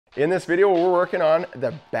In this video, we're working on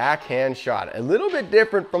the backhand shot. A little bit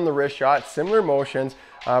different from the wrist shot, similar motions,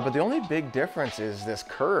 but the only big difference is this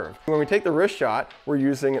curve. When we take the wrist shot, we're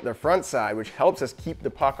using the front side, which helps us keep the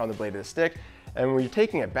puck on the blade of the stick. And when you're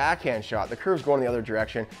taking a backhand shot, the curve's going the other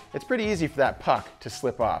direction. It's pretty easy for that puck to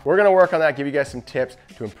slip off. We're gonna work on that, give you guys some tips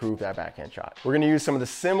to improve that backhand shot. We're gonna use some of the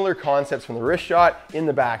similar concepts from the wrist shot in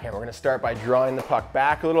the backhand. We're gonna start by drawing the puck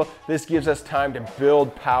back a little. This gives us time to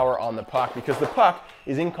build power on the puck because the puck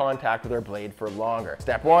is in contact with our blade for longer.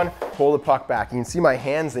 Step one, pull the puck back. You can see my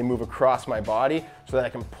hands, they move across my body so that I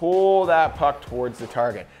can pull that puck towards the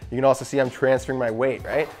target. You can also see I'm transferring my weight,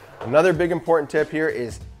 right? Another big important tip here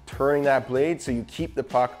is turning that blade so you keep the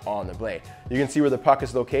puck on the blade. You can see where the puck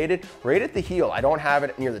is located, right at the heel. I don't have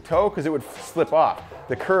it near the toe because it would slip off.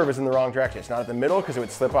 The curve is in the wrong direction. It's not at the middle because it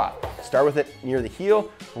would slip off. Start with it near the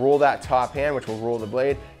heel, roll that top hand, which will roll the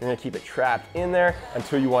blade. You're gonna keep it trapped in there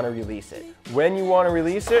until you wanna release it. When you wanna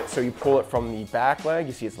release it, so you pull it from the back leg,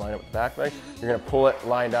 you see it's lined up with the back leg, you're gonna pull it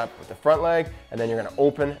lined up with the front leg, and then you're gonna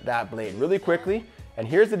open that blade really quickly. And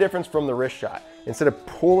here's the difference from the wrist shot. Instead of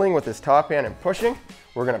pulling with this top hand and pushing,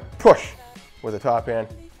 we're gonna push with the top hand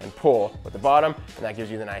and pull with the bottom, and that gives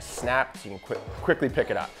you the nice snap so you can quickly pick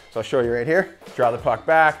it up. So I'll show you right here. Draw the puck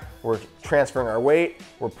back, we're transferring our weight,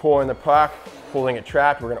 we're pulling the puck, holding it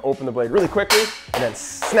trapped. We're gonna open the blade really quickly and then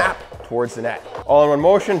snap towards the net. All in one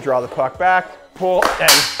motion, draw the puck back, pull,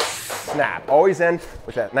 and snap. Always end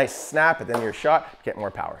with that nice snap at the end of your shot to get more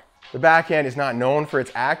power. The backhand is not known for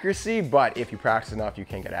its accuracy, but if you practice enough, you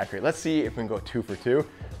can get accurate. Let's see if we can go 2 for 2.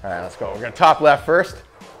 All right, let's go. We're gonna top left first.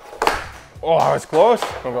 Oh, I was close.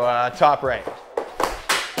 We'll go top right.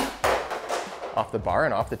 Off the bar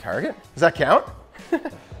and off the target. Does that count?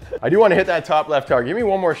 I do want to hit that top left target. Give me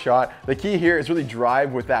one more shot. The key here is really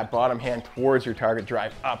drive with that bottom hand towards your target.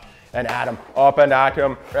 Drive up and at him, up and at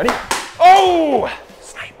him. Ready? Oh,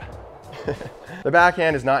 snipe. The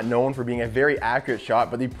backhand is not known for being a very accurate shot,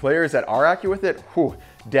 but the players that are accurate with it, whew,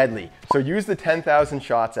 deadly. So use the 10,000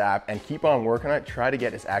 Shots app and keep on working on it. Try to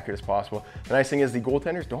get as accurate as possible. The nice thing is the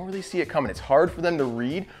goaltenders don't really see it coming. It's hard for them to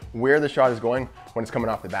read where the shot is going when it's coming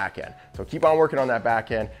off the backhand. So keep on working on that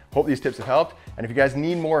backhand. Hope these tips have helped. And if you guys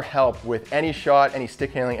need more help with any shot, any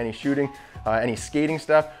stick handling, any shooting, any skating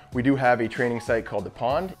stuff, we do have a training site called The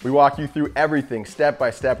Pond. We walk you through everything step by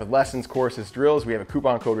step with lessons, courses, drills. We have a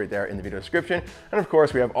coupon code right there in the video description. And of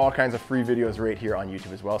course, we have all kinds of free videos right here on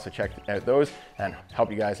YouTube as well. So check out those and help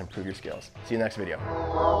you guys improve your skills. See you next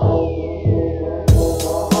video.